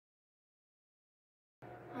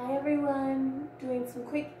everyone? Doing some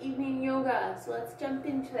quick evening yoga, so let's jump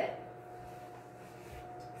into it.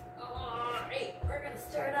 Alright, we're gonna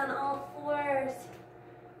start on all fours.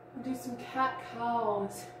 We'll do some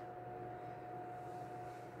cat-cows.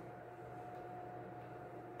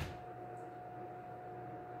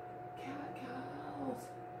 Cat-cows.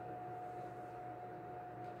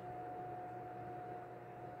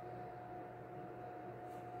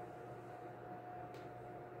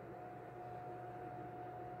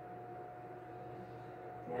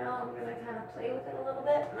 Now I'm going to kind of play with it a little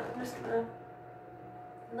bit. I'm just going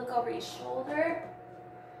to look over each shoulder.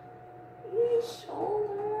 Each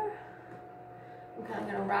shoulder. I'm kind of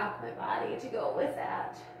going to rock my body to go with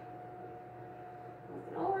that.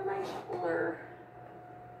 Looking over my shoulder.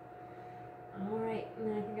 Alright, and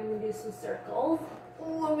then I think I'm going to do some circles.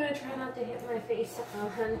 Oh, I'm going to try not to hit my face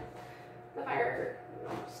on the fire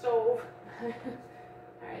stove.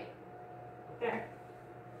 Alright, there.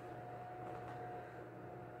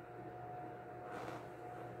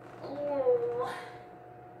 Oh.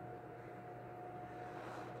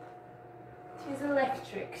 She's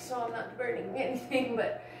electric, so I'm not burning anything,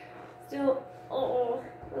 but still, oh,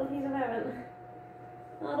 little piece of heaven.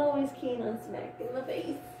 Not always keen on smacking the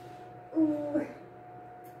face. Ooh.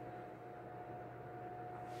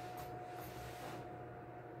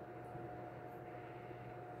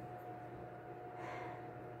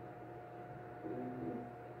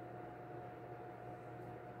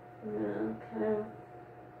 Kind of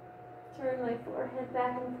turn my forehead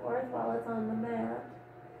back and forth while it's on the mat,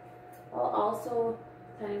 while also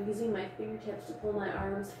kind of using my fingertips to pull my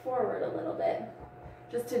arms forward a little bit,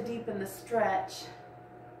 just to deepen the stretch.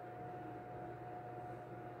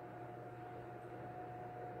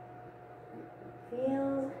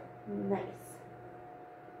 Feels nice.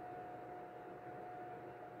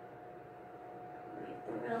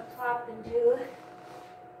 We're going to pop into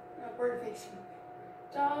upward facing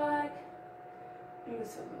dog. Do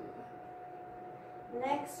some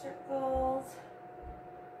neck circles.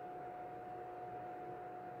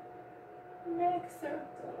 Neck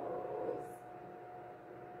circles.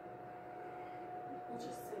 We'll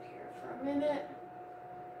just sit here for a minute.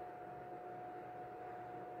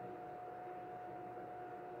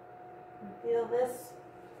 Feel this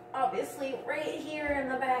obviously right here in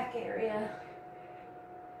the back area.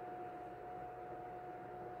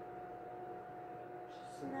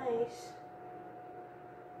 Just nice.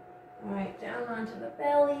 Alright, down onto the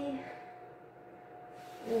belly.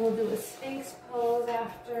 And we'll do a Sphinx pose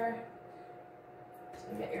after. So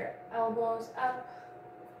get your elbows up.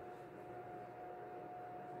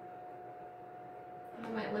 I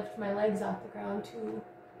might lift my legs off the ground too,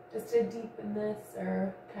 just to deepen this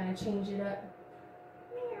or kind of change it up.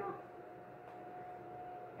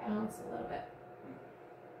 Bounce a little bit.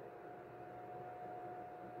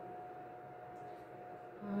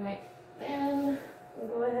 Alright, then we'll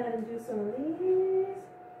go ahead and do some of these.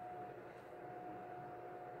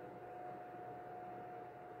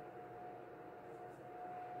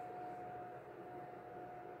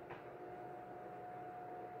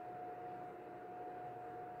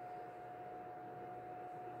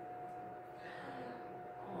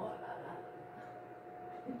 Oh, la, la.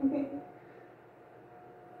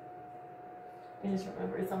 I just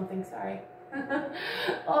remembered something, sorry.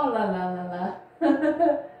 Oh, la la la la.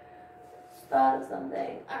 Just thought of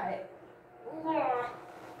something. Alright.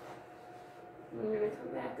 I'm going to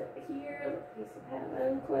come back up here, piece of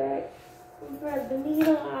heaven quick, and thread the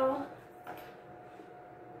needle.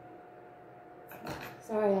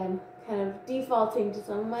 Sorry, I'm kind of defaulting to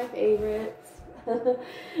some of my favorites. Thread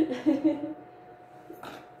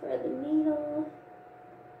the needle.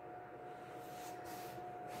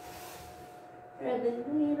 Thread the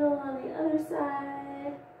needle on the other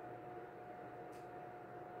side.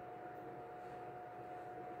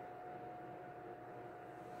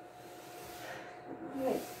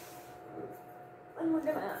 Alright. And we're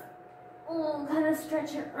gonna kind of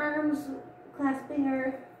stretch your arms, clasping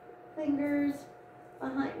your fingers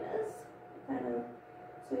behind us. Kind of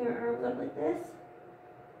swing your arms up like this.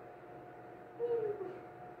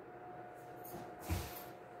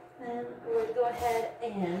 Then I'm going to go ahead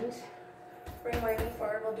and bring my knee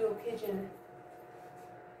forward. We'll do a pigeon.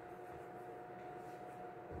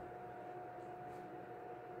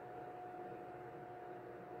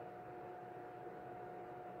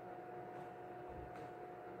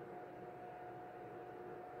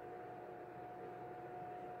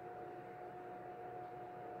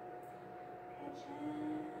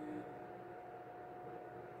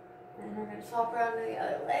 And we're going to swap around to the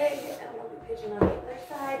other leg, and we'll do pigeon on the other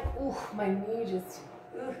side. Ooh, my knee just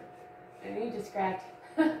cracked.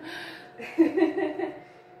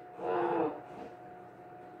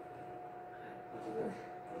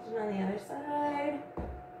 the other side.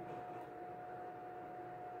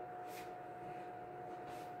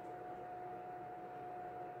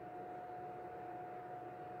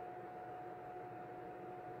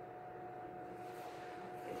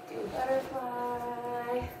 Do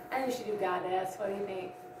butterfly. I think we should do goddess. What do you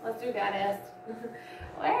think? Let's do goddess.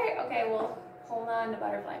 Where? Okay, well, hold on to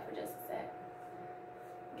butterfly for just a sec.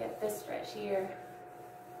 Get this stretch here.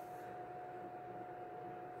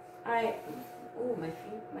 Alright. Ooh, my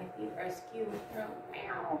feet are askew.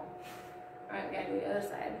 Meow. Alright, we gotta do the other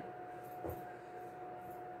side.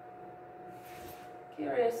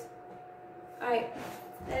 Curious. Alright,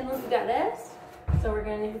 then we've got this. So we're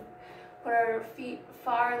gonna put our feet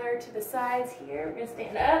farther to the sides here. We're gonna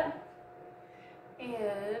stand up.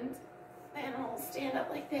 And then we'll stand up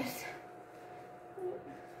like this.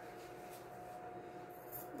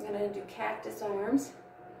 I'm gonna do cactus arms.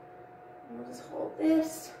 And we'll just hold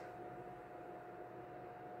this.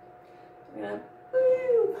 We're gonna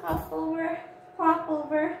pop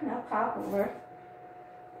over, now pop over.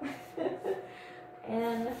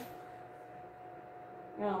 And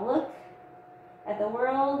we're gonna look at the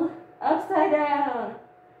world upside down.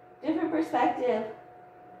 Different perspective.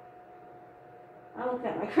 I'm looking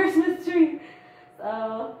at my Christmas tree.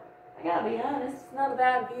 So I gotta be honest, it's not a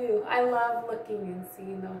bad view. I love looking and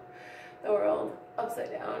seeing the world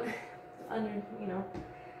upside down. Under, you know,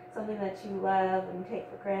 something that you love and take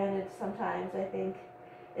for granted sometimes. I think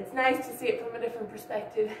it's nice to see it from a different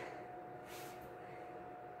perspective.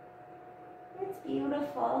 It's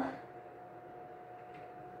beautiful.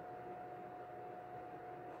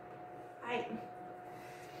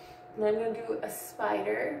 And I'm going to do a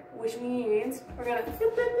spider, which means we're going to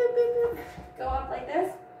go up like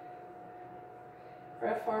this for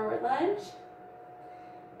a forward lunge.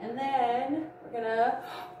 And then we're going to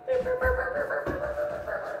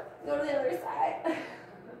go to the other side. And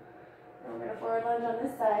we're going to forward lunge on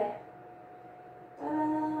this side.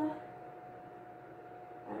 And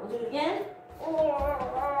we'll do it again.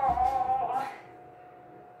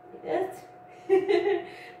 Like this.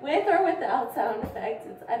 With or without sound effects.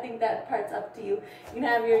 I think that part's up to you. You can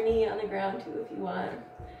have your knee on the ground too if you want.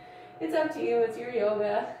 It's up to you. It's your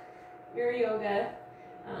yoga. Your yoga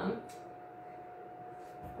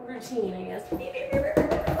routine, I guess.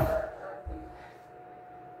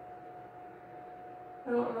 I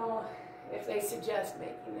don't know if they suggest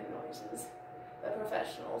making the noises. The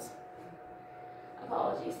professionals.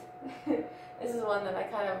 Apologies. This is one that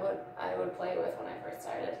I would play with when I first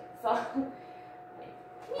started. So.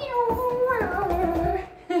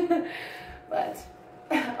 But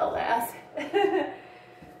alas,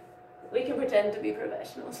 we can pretend to be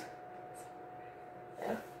professionals.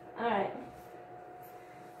 So, alright.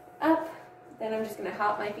 Up. Then I'm just going to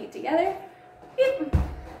hop my feet together.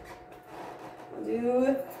 We'll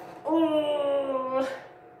do,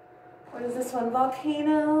 what is this one?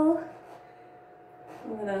 Volcano.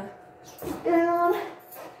 I'm going to scoot down. A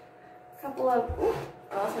couple of,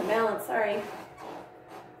 I lost my balance, sorry.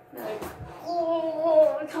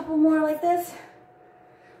 A couple more like this.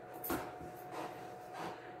 Just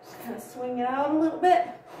kind of swing it out a little bit.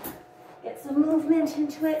 Get some movement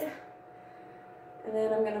into it. And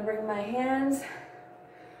then I'm going to bring my hands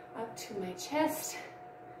up to my chest.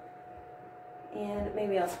 And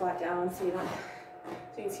maybe I'll squat down so you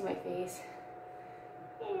can see my face.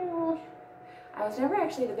 I was never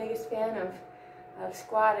actually the biggest fan of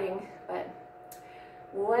squatting, but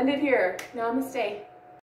we'll end it here. Namaste.